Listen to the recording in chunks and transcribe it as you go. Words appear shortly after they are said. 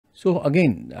So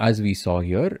again, as we saw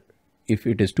here, if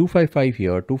it is 255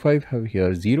 here, 255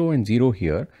 here, 0 and 0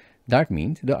 here, that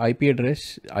means the IP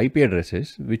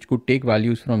addresses which could take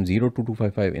values from 0 to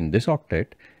 255 in this octet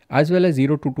as well as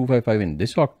 0 to 255 in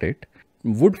this octet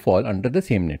would fall under the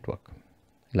same network.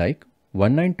 Like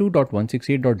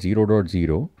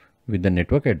 192.168.0.0 with the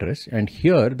network address, and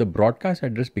here the broadcast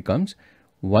address becomes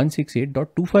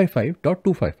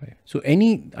 168.255.255. So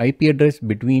any IP address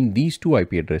between these two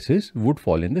IP addresses would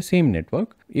fall in the same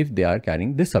network if they are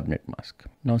carrying this subnet mask.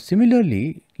 Now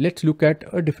similarly, let's look at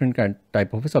a different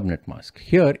type of a subnet mask.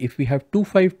 Here if we have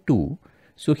 252,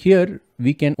 so here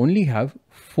we can only have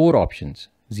 4 options,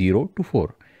 0 to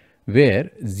 4,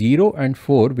 where 0 and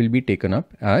 4 will be taken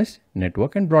up as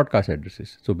network and broadcast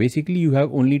addresses. So basically you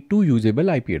have only 2 usable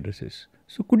IP addresses.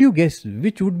 So could you guess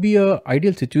which would be an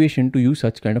ideal situation to use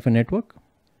such kind of a network?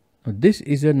 Now this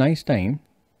is a nice time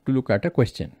to look at a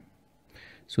question.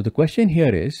 So the question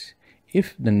here is,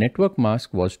 if the network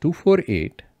mask was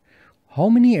 248, how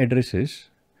many addresses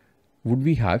would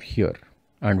we have here?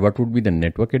 And what would be the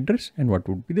network address and what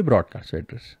would be the broadcast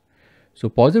address? So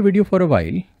pause the video for a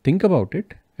while, think about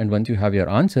it, and once you have your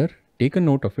answer, take a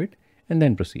note of it and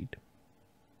then proceed.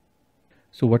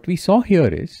 So what we saw here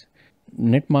is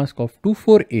net mask of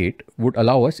 248 would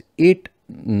allow us 8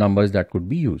 numbers that could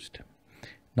be used.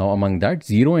 Now among that,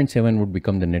 0 and 7 would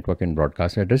become the network and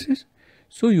broadcast addresses.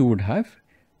 So you would have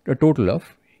a total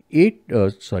of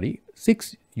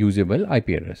 6 usable IP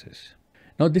addresses.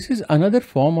 Now this is another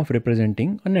form of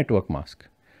representing a network mask.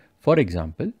 For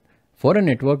example, for a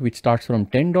network which starts from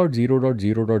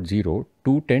 10.0.0.0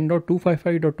 to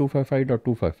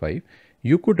 10.255.255.255,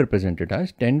 you could represent it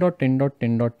as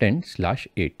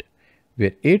 10.10.10.10/8.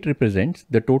 where 8 represents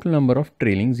the total number of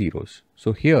trailing zeros.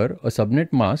 So here a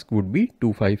subnet mask would be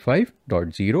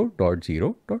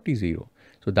 255.0.0.0.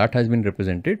 So that has been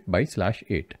represented by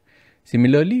 /8.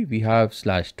 Similarly, we have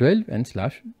 /12 and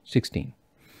 /16.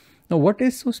 Now what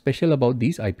is so special about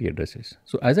these IP addresses?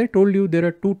 So as I told you, there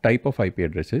are 2 types of IP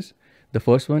addresses. The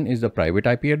first one is the private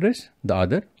IP address, the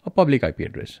other a public IP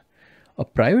address. A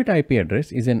private IP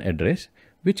address is an address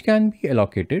which can be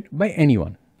allocated by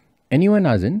anyone. Anyone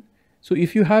as in, so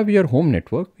if you have your home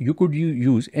network, you could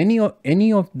use any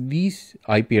of these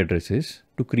IP addresses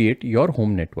to create your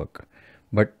home network.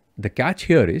 But the catch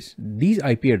here is these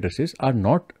IP addresses are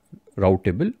not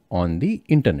routable on the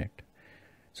internet.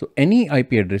 So any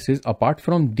IP addresses apart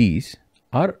from these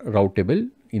are routable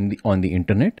on the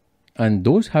internet, and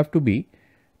those have to be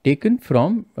taken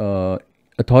from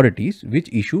authorities which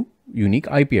issue unique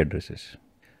IP addresses.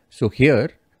 So here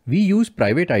we use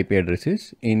private IP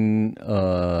addresses in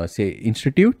say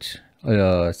institutes,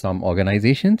 some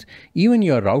organizations. Even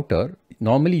your router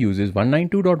normally uses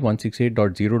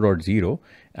 192.168.0.0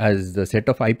 as the set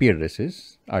of IP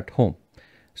addresses at home.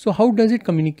 So how does it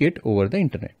communicate over the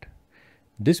internet?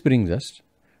 This brings us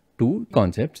to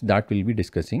concepts that we'll be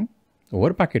discussing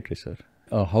over Packet Tracer.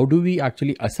 How do we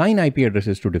actually assign IP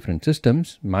addresses to different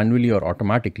systems manually or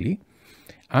automatically,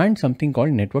 and something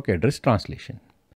called network address translation.